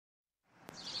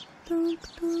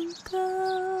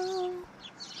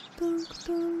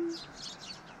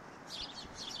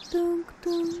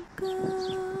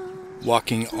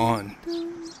Walking on.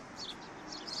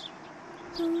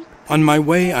 On my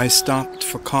way I stopped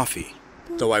for coffee,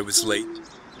 though I was late.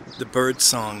 The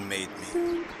birdsong made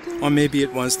me, or maybe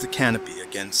it was the canopy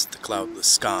against the cloudless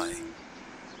sky.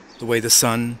 The way the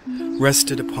sun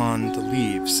rested upon the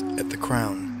leaves at the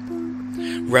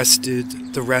crown,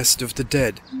 rested the rest of the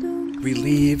dead,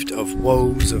 relieved of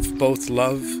woes of both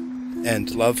love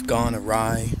and love gone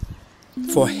awry.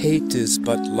 For hate is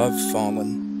but love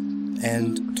fallen,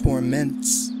 and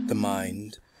torments the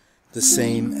mind, the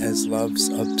same as love's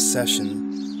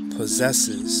obsession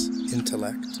possesses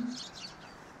intellect.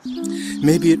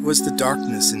 Maybe it was the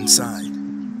darkness inside,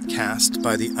 cast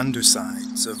by the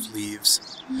undersides of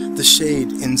leaves, the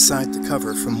shade inside the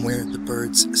cover from where the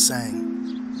birds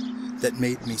sang, that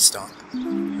made me stop,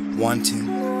 wanting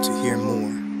to hear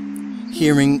more,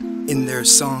 hearing in their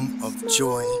song of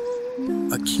joy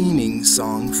a keening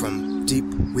song from deep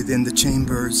within the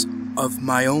chambers of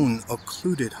my own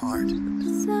occluded heart.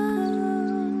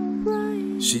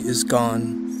 She is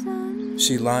gone.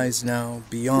 She lies now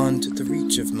beyond the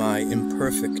reach of my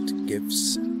imperfect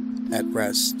gifts, at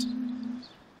rest.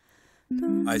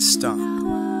 I stop,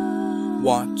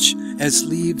 watch as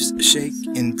leaves shake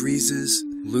in breezes,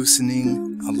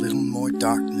 loosening a little more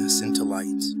darkness into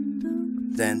light.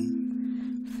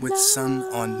 Then, with sun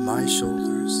on my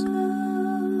shoulders,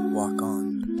 walk on.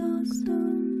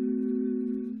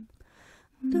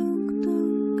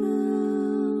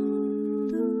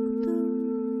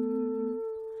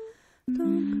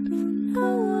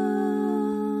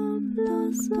 Flower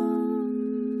blossom.